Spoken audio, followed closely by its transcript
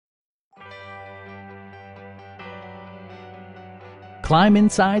Climb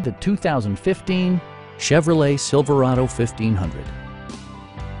inside the 2015 Chevrolet Silverado 1500.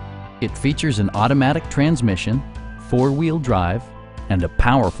 It features an automatic transmission, four-wheel drive, and a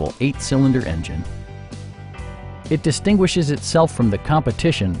powerful 8-cylinder engine. It distinguishes itself from the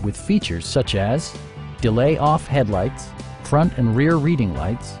competition with features such as delay-off headlights, front and rear reading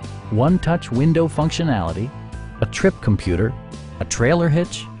lights, one-touch window functionality, a trip computer, a trailer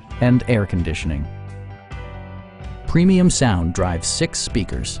hitch, and air conditioning. Premium sound drives 6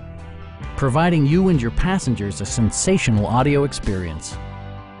 speakers, providing you and your passengers a sensational audio experience.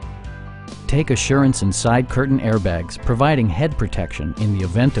 Take assurance in side curtain airbags, providing head protection in the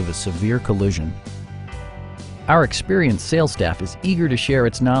event of a severe collision. Our experienced sales staff is eager to share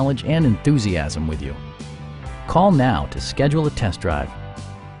its knowledge and enthusiasm with you. Call now to schedule a test drive.